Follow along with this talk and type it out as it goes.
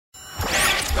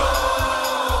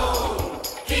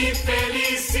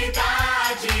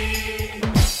felicidade.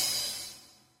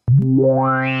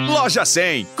 Loja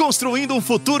 100, construindo um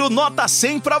futuro nota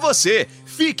 100 pra você.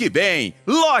 Fique bem,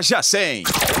 Loja 100.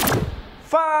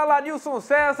 Fala, Nilson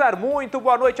César, muito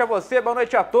boa noite a você, boa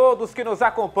noite a todos que nos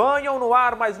acompanham no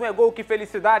ar, mais um Gol, que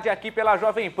felicidade aqui pela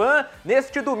Jovem Pan,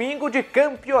 neste domingo de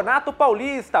Campeonato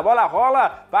Paulista. A bola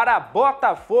rola para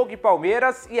Botafogo e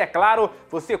Palmeiras e, é claro,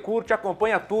 você curte,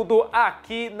 acompanha tudo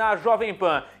aqui na Jovem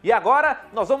Pan. E agora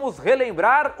nós vamos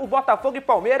relembrar o Botafogo e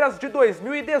Palmeiras de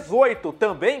 2018,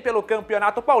 também pelo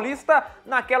Campeonato Paulista,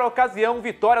 naquela ocasião,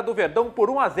 vitória do Verdão por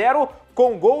 1-0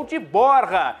 com gol de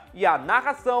Borja. E a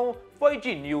narração foi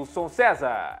de Nilson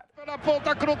César. Na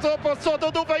ponta, cruzou, passou,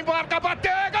 Dudu, vai embora,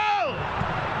 bateu, gol!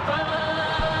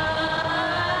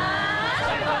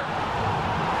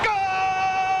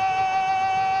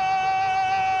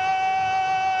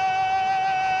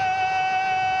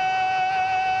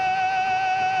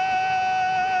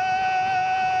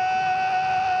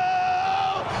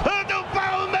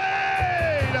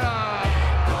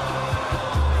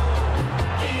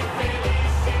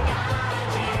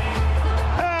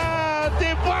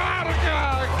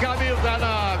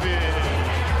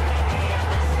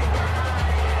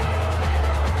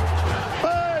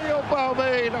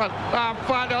 A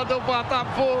falha do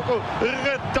Botafogo,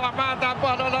 retomada a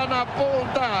bola lá na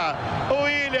ponta, o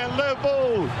William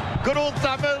levou,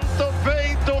 cruzamento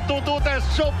feito, Dudu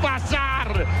deixou passar,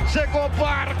 chegou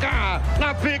Barca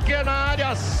na pequena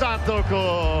área, só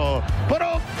tocou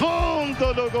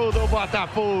profundo no gol do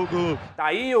Botafogo. Tá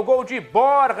aí o gol de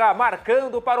Borja,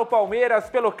 marcando para o Palmeiras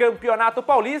pelo Campeonato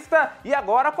Paulista, e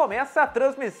agora começa a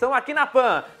transmissão aqui na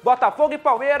PAN. Botafogo e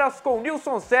Palmeiras com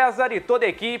Nilson César e toda a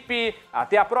equipe.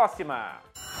 Até a próxima.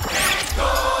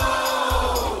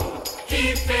 Gol,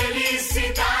 que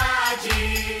felicidade.